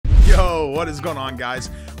What is going on, guys?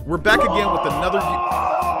 We're back again with another...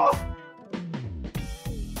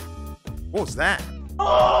 What was that?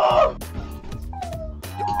 Yo,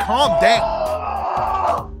 calm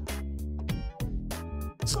down.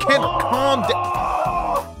 Sikander, calm down.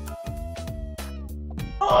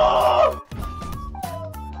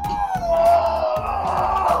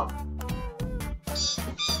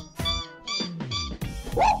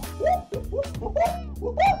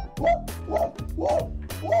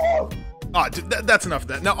 That's enough of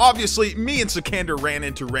that. Now, obviously, me and Sikander ran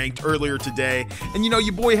into ranked earlier today, and you know,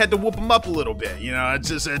 your boy had to whoop him up a little bit. You know, it's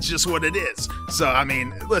just what it is. So, I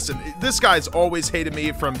mean, listen, this guy's always hated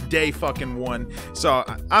me from day fucking one. So,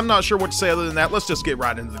 I'm not sure what to say other than that. Let's just get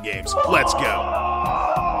right into the games. Let's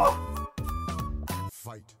go.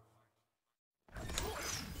 Fight.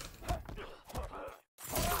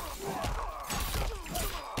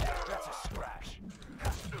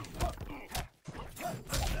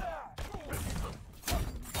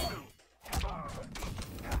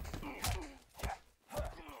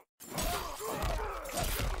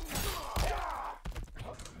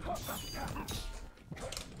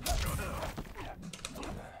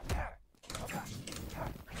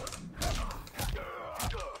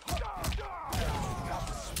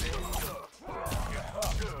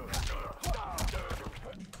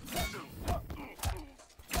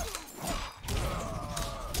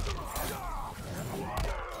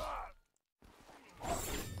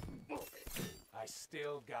 I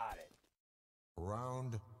still got it.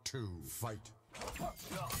 Round 2, fight.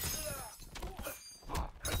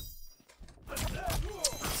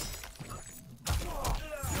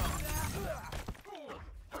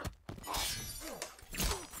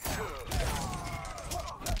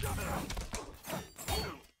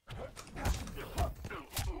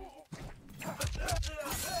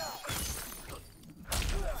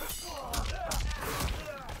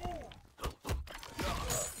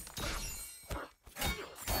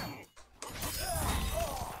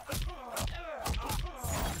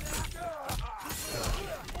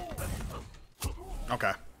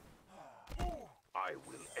 Okay. I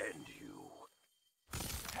will end you.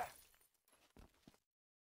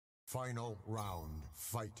 Final round,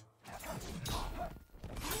 fight.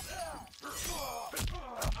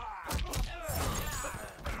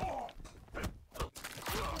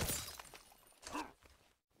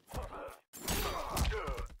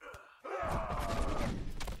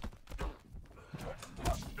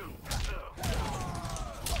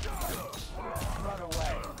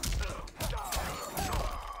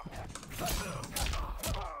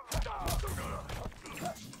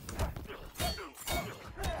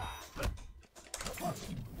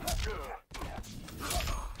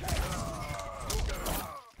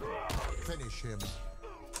 Finish him.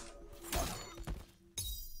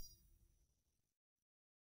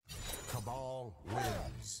 Kabal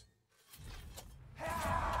wins.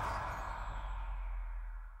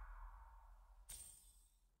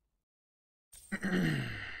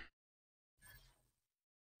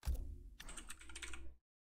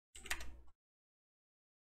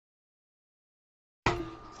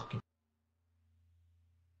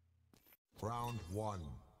 Round 1,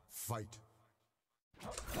 fight.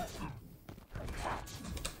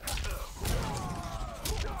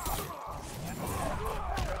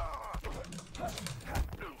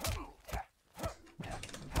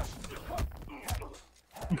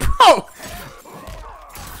 Bro!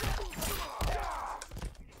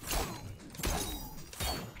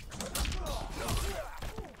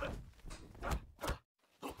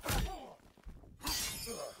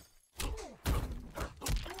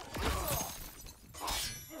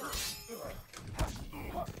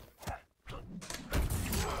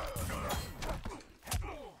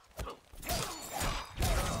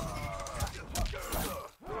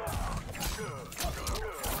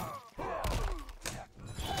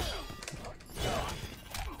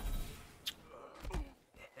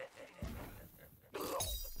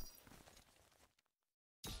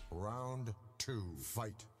 Round 2,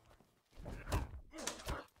 fight.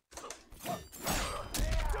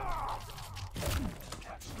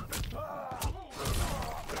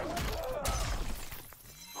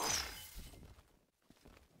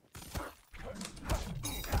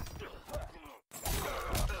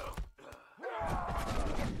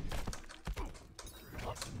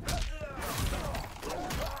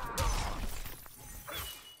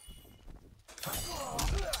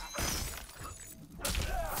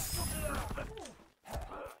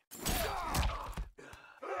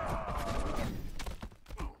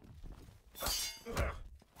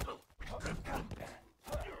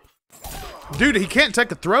 Dude, he can't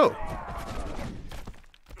take a throw.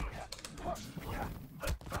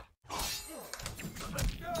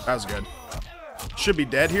 That was good. Should be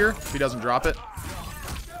dead here if he doesn't drop it.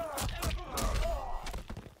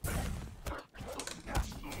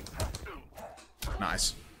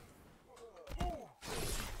 Nice.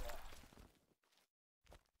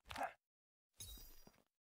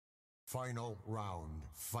 Final round,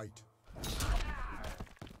 fight.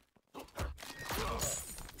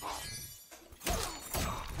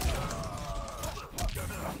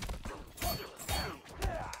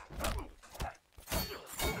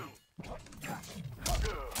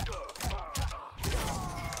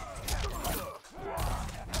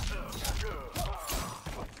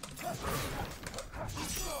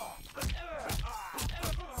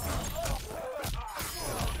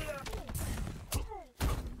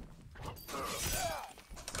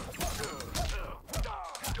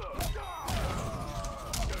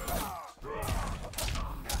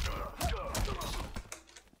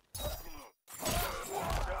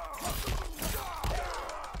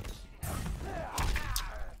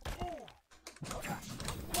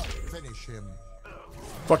 Finish him.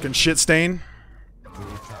 Fucking shit stain.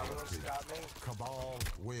 Kabal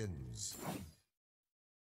wins.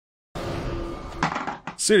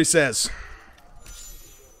 See what he says.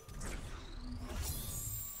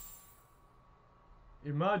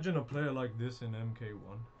 Imagine a player like this in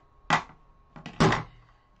MK1.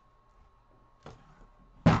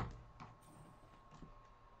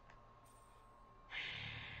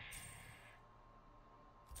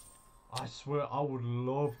 I swear I would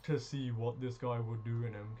love to see what this guy would do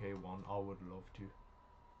in MK1. I would love to.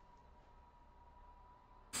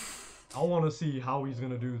 I want to see how he's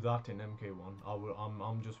gonna do that in MK1.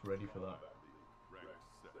 I'm just ready for that.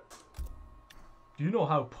 Do you know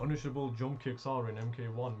how punishable jump kicks are in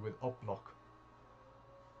MK1 with up lock?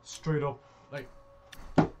 Straight up, like,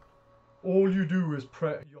 all you do is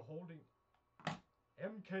press. You're holding.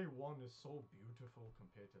 MK1 is so beautiful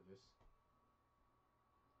compared to this.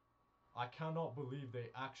 I cannot believe they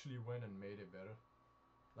actually went and made it better.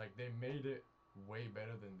 Like, they made it way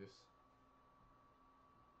better than this.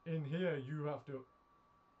 In here, you have to...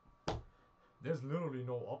 There's literally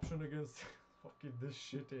no option against fucking this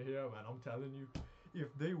shit here, man. I'm telling you.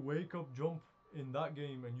 If they wake up jump in that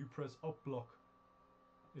game and you press up block,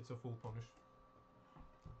 it's a full punish.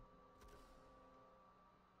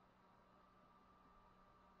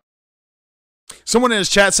 Someone in his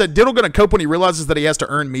chat said Dittle gonna cope when he realizes that he has to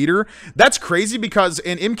earn meter. That's crazy because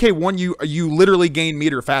in MK1 you literally gain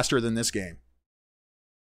meter faster than this game.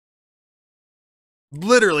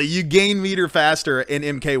 Literally, you gain meter faster in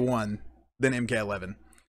MK1 than MK11.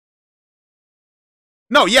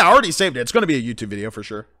 No, yeah, I already saved it. It's gonna be a YouTube video for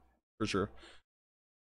sure. For sure.